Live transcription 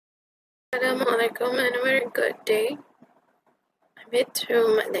Assalamualaikum and a very good day. I met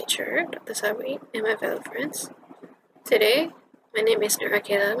through my lecturer, Dr. Sabri, and my fellow friends. Today, my name is Nur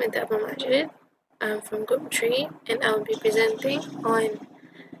Akila Abdul Majid. I'm from Group 3 and I'll be presenting on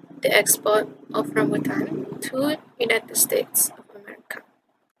the export of rambutan to United States of America.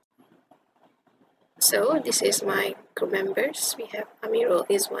 So, this is my group members. We have Amirul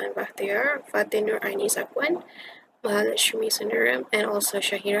Izwan Bahtiar, Fatih Nur Aini Zakwan, Mahalashmi Sundaram, and also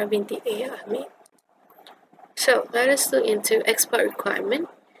Shahira binti A. Ahmed. So let us look into export requirement.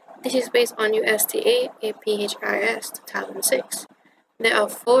 This is based on USDA APHRS 2006. There are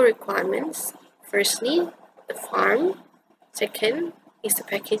 4 requirements. Firstly, the farm. Second is the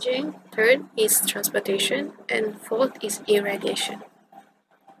packaging. Third is transportation. And fourth is irradiation.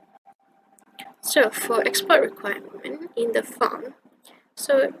 So for export requirement in the farm,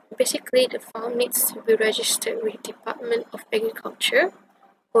 so basically the farm needs to be registered with Department of Agriculture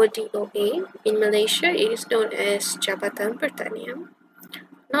or DOA. In Malaysia, it is known as Jabatan Pertanian.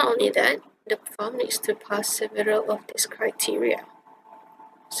 Not only that, the farm needs to pass several of these criteria.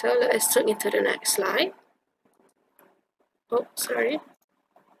 So let's look into the next slide. Oh, sorry.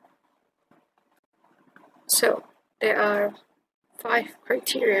 So there are 5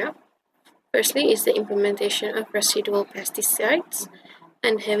 criteria. Firstly is the implementation of residual pesticides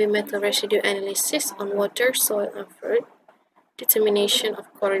and heavy metal residue analysis on water, soil, and fruit. Determination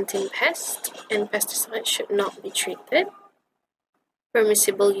of quarantine pests and pesticides should not be treated.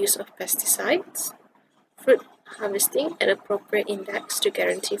 Permissible use of pesticides. Fruit harvesting at appropriate index to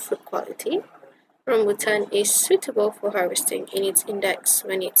guarantee fruit quality. Rambutan is suitable for harvesting in its index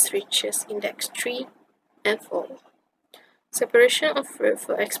when it reaches index 3 and 4. Separation of fruit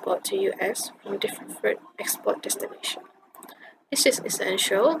for export to US from different fruit export destinations. This is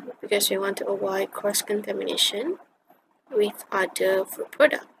essential because we want to avoid cross-contamination with other food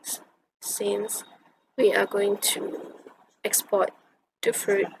products, since we are going to export the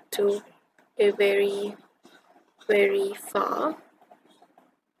fruit to a very far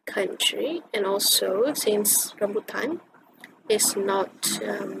country, and also since rambutan is not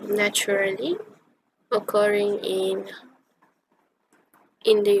naturally occurring in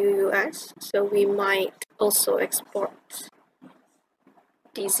the US, so we might also export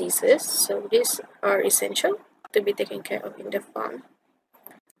diseases. So these are essential to be taken care of in the farm.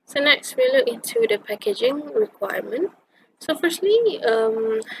 So next we look into the packaging requirement. So firstly,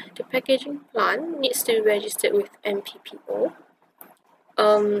 the packaging plant needs to be registered with MPPO.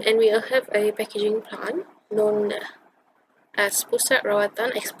 And we have a packaging plant known as Pusat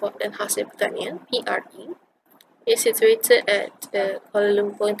Rawatan Ekspor dan Hasil Pertanian, PRE. It's situated at Kuala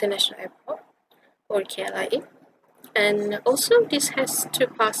Lumpur International Airport, or KLIA. And also this has to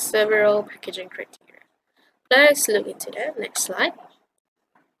pass several packaging criteria. Let's look into that. Next slide.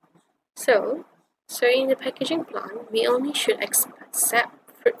 So in the packaging plant, we only should accept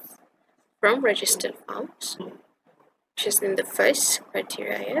fruits from registered farms, which is in the first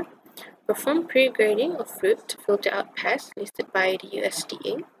criteria. Perform pre-grading of fruit to filter out pests listed by the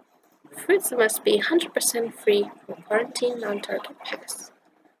USDA. Fruits must be 100% free from quarantine non-target pests.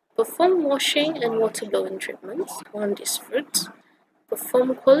 Perform washing and water-blowing treatments on these fruits.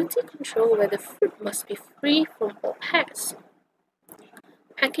 Perform quality control where the fruit must be free from all pests.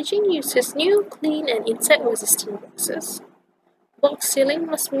 Packaging uses new, clean, and insect-resistant boxes. Box sealing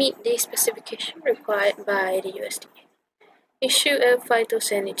must meet the specification required by the USDA. Issue a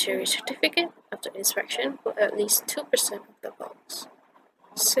phytosanitary certificate after inspection for at least 2% of the box.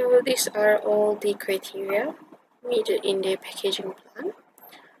 So these are all the criteria needed in the packaging plant.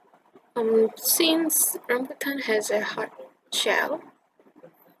 Since rambutan has a hard shell,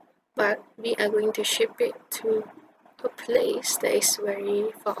 but we are going to ship it to a place that is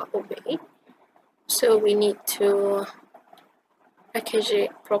very far away, so we need to package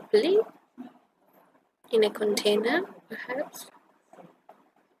it properly in a container perhaps,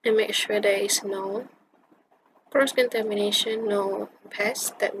 and make sure there is no cross-contamination, no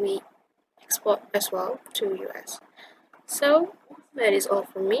pests that we export as well to US. So that is all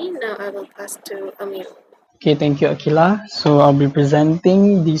from me. Now I will pass to Amir. Okay, thank you, Akila. So I'll be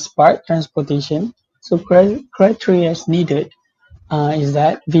presenting this part, transportation. So criteria needed is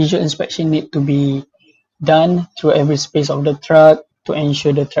that visual inspection need to be done through every space of the truck to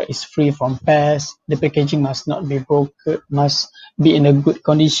ensure the truck is free from pests. The packaging must not be broken, must be in a good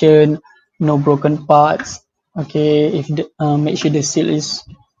condition, no broken parts. Okay, if make sure the seal is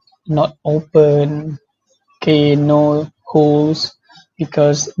not open. Okay, no holes,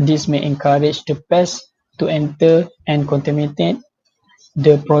 because this may encourage the pests to enter and contaminate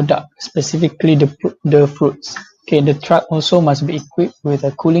the product, specifically the fruits. Okay, the truck also must be equipped with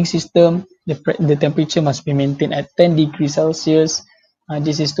a cooling system. The temperature must be maintained at 10 degrees Celsius.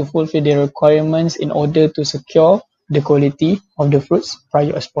 This is to fulfill the requirements in order to secure the quality of the fruits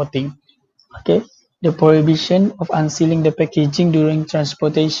prior exporting. Okay, the prohibition of unsealing the packaging during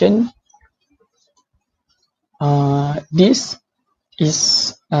transportation. This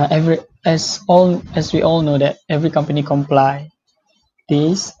is as we all know that every company comply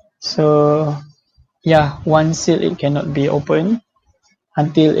this. So yeah, one seal it cannot be opened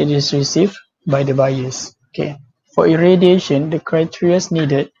until it is received by the buyers. Okay. For irradiation, the criteria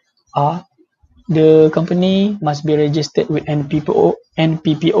needed are the company must be registered with NPPO.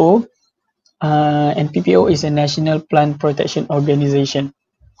 NPPO is a National Plant Protection Organization.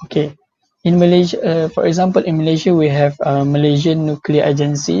 Okay. In Malaysia, for example, in Malaysia we have Malaysian Nuclear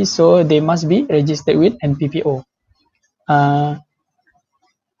Agency, so they must be registered with NPPO. Uh,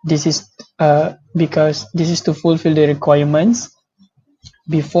 this is because this is to fulfill the requirements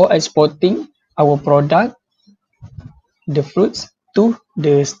before exporting our product, the fruits, to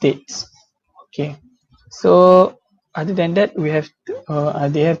the states. Okay. So other than that, they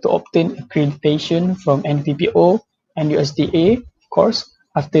have to obtain accreditation from NPPO and USDA, of course,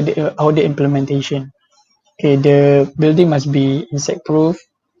 after the audit implementation. Okay, the building must be insect proof.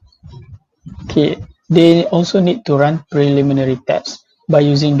 Okay, they also need to run preliminary tests by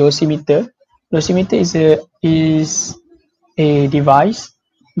using dosimeter. Dosimeter is a device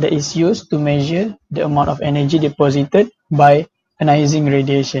that is used to measure the amount of energy deposited by ionizing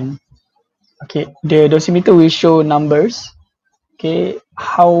radiation. Okay, the dosimeter will show numbers. Okay,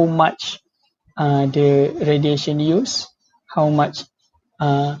 how much the radiation use, how much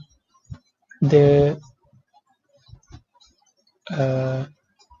uh, the uh,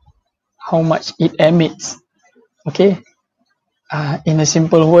 how much it emits. Okay, in a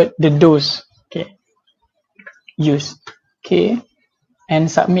simple word, the dose. Okay, use. Okay, and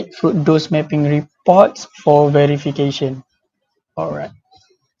submit fruit dose mapping reports for verification. All right.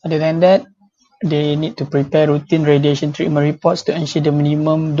 Other than that, they need to prepare routine radiation treatment reports to ensure the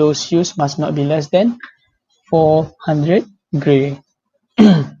minimum dose used must not be less than 400 gray.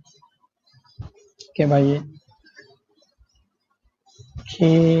 Okay, baik.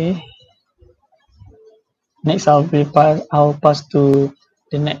 Okay, next I'll pass to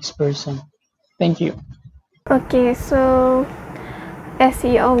the next person. Thank you. Okay, so as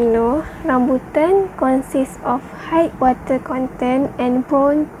we all know, rambutan consists of high water content and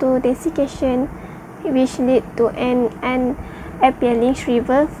prone to desiccation, which lead to an unappealing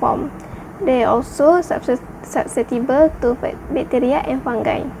shrivel form. They are also susceptible to bacteria and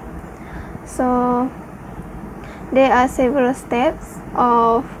fungi. So there are several steps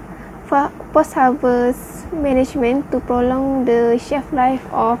of post-harvest management to prolong the shelf life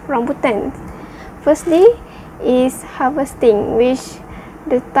of rambutan. Firstly is harvesting, which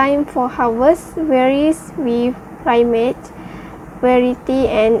the time for harvest varies with climate, variety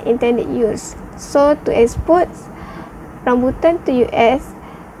and intended use. So to export rambutan to US,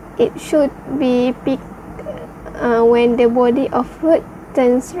 it should be picked when the body of fruit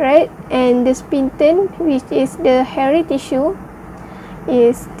turns red and the spinton, which is the hairy tissue,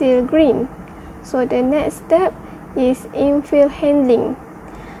 is still green. So the next step is in-field handling.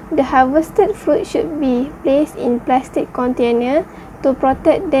 The harvested fruit should be placed in plastic container to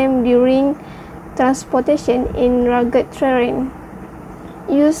protect them during transportation in rugged terrain.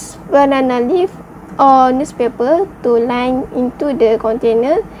 Use banana leaf or newspaper to line into the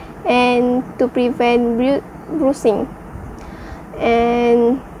container and to prevent bruising.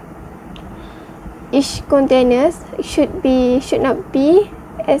 And each container should not be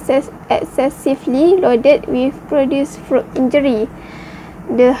excessively loaded with produce fruit injury.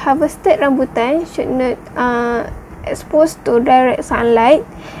 The harvested rambutan should not exposed to direct sunlight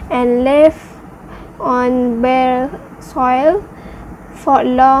and left on bare soil for a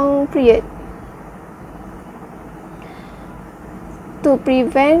long period to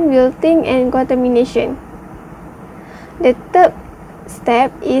prevent wilting and contamination. The third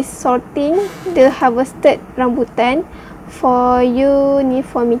step is sorting the harvested rambutan for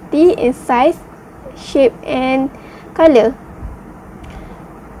uniformity in size, shape and color.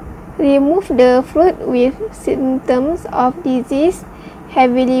 Remove the fruit with symptoms of disease,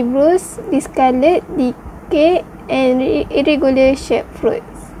 heavily bruised, discolored, decay and irregular shaped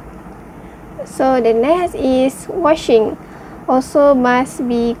fruits. So the next is washing. Also must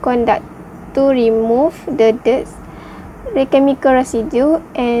be conducted to remove the dirt, the chemical residue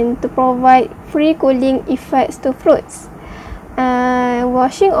and to provide free cooling effects to fruits.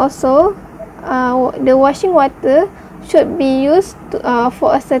 Washing also, the washing water should be used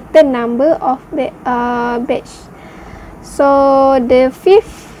for a certain number of batch So the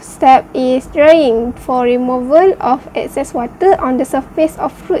fifth step is drying for removal of excess water on the surface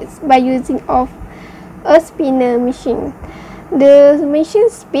of fruits by using of a spinner machine. The machine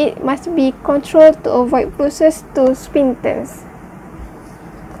speed must be controlled to avoid process to splinters.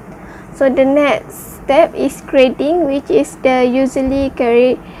 So the next step is grading, which is usually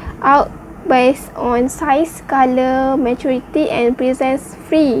carried out based on size, color, maturity, and presence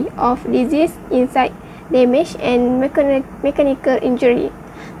free of disease, insect damage, and mechanical injury.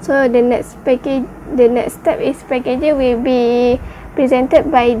 So the next step is packaging will be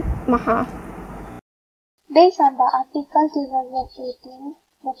presented by Maha. Based on the article 2018,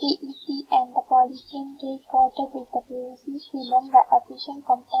 the PET and the polythene cake coated with the PVC cement were efficient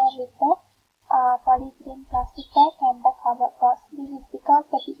compared with the polyethylene plastic bag and the cardboard box. This is because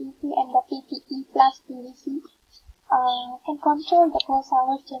the PET and the PPE plus PVC can control the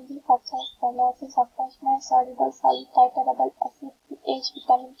post-hour changes such as the losses of freshness, soluble solid titratable acid, pH,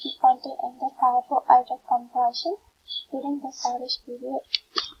 vitamin C content, and the carbohydrate compression during the storage period.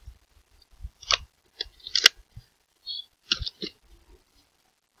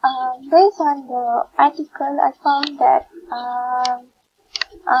 Based on the article, I found that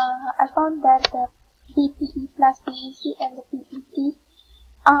the PPE plus PVC and the PET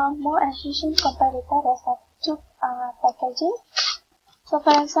are more efficient compared with the rest of two packaging. So,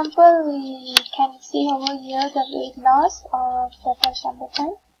 for example, we can see over here the weight loss of the fresh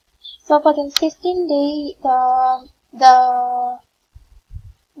rambutan. So, for the 16 day, the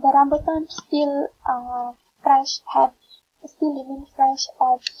rambutan still fresh still remain fresh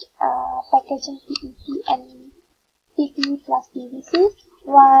at packaging PET and PPE plus PVC,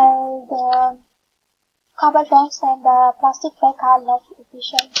 while the cardboard box and the plastic bag are less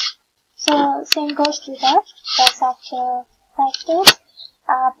efficient. So same goes to the rest of the factors.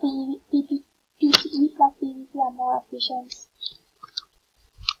 PPE plus PVC are more efficient.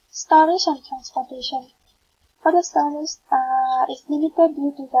 Storage and transportation. For the storage, is limited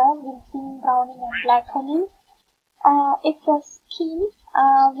due to the wilting, browning, and blackening. If the skin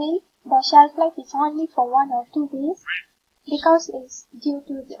will, the shelf life is only for 1 or 2 days because it's due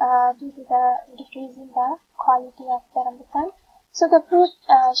to the decrease in the quality of the rambutan. So the fruit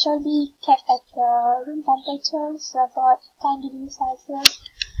should be kept at room temperatures about 10 degrees Celsius.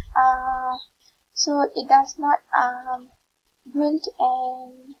 So it does not wilt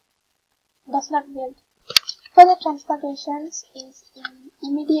and does not wilt. For the transportations is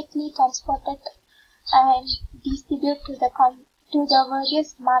immediately transported and distribute to the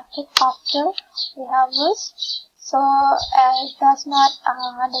various market after we harvest. So it does not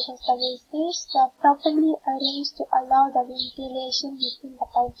undergo the wastage. So properly arranged to allow the ventilation within the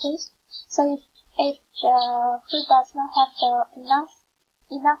pouches. So if the fruit does not have the enough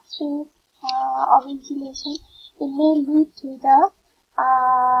space or ventilation, it may lead to the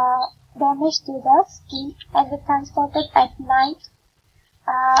damage to the skin and is transported at night,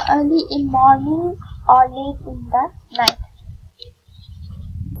 early in morning or late in the night.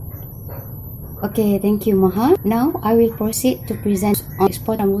 Okay, thank you, Maha. Now I will proceed to present on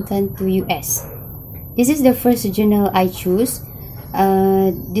export rambutan to US. This is the first journal I choose.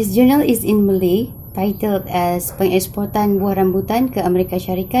 This journal is in Malay, titled as Pengeksportan Buah Rambutan ke Amerika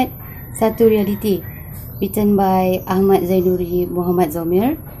Syarikat, Satu Realiti, written by Ahmad Zainuri Muhammad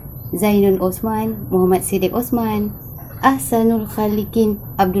Zomir, Zainul Osman, Muhammad Siddiq Osman, Ahsanul Khalikin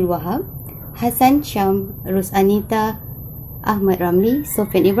Abdul Wahab, Hassan Syam, Rus Anita, Ahmad Ramli,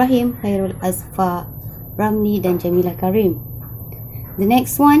 Sofian Ibrahim, Khairul Azfa Ramli, dan Jamilah Karim. The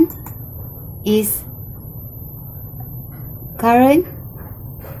next one is current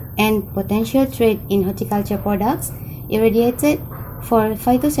and potential trade in horticulture products irradiated for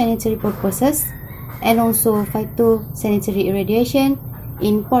phytosanitary purposes and also phytosanitary irradiation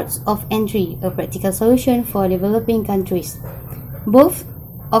in ports of entry, a practical solution for developing countries. Both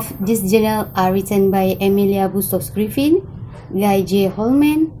of this journal are written by Emilia Bustos Griffin, Guy J.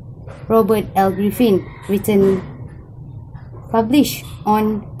 Holman, Robert L. Griffin, published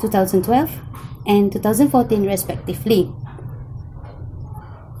on 2012 and 2014 respectively.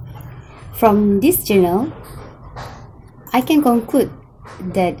 From this journal, I can conclude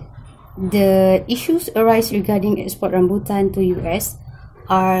that the issues arise regarding export rambutan to US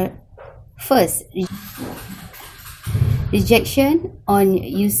are: first, rejection on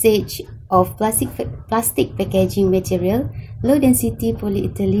usage of plastic packaging material, low density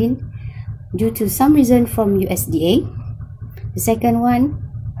polyethylene, due to some reason from USDA. The second one,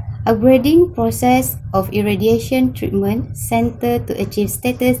 upgrading process of irradiation treatment center to achieve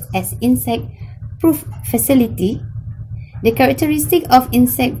status as insect-proof facility. The characteristic of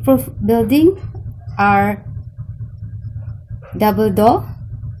insect-proof building are double door,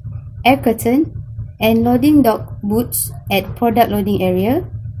 air curtain, and loading dock boots at product loading area.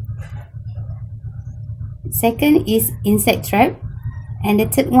 Second is insect trap, and the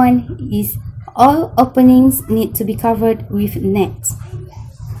third one is all openings need to be covered with nets.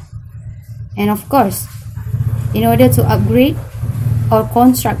 And of course, in order to upgrade or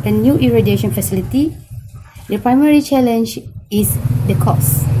construct a new irradiation facility, the primary challenge is the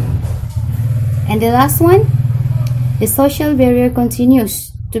cost. And the last one, the social barrier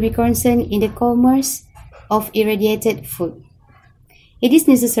continues to be concerned in the commerce of irradiated food. It is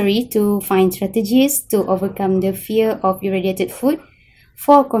necessary to find strategies to overcome the fear of irradiated food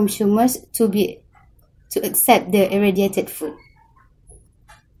for consumers to accept the irradiated food.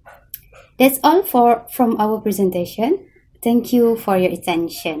 That's all from our presentation. Thank you for your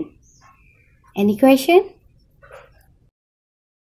attention. Any question?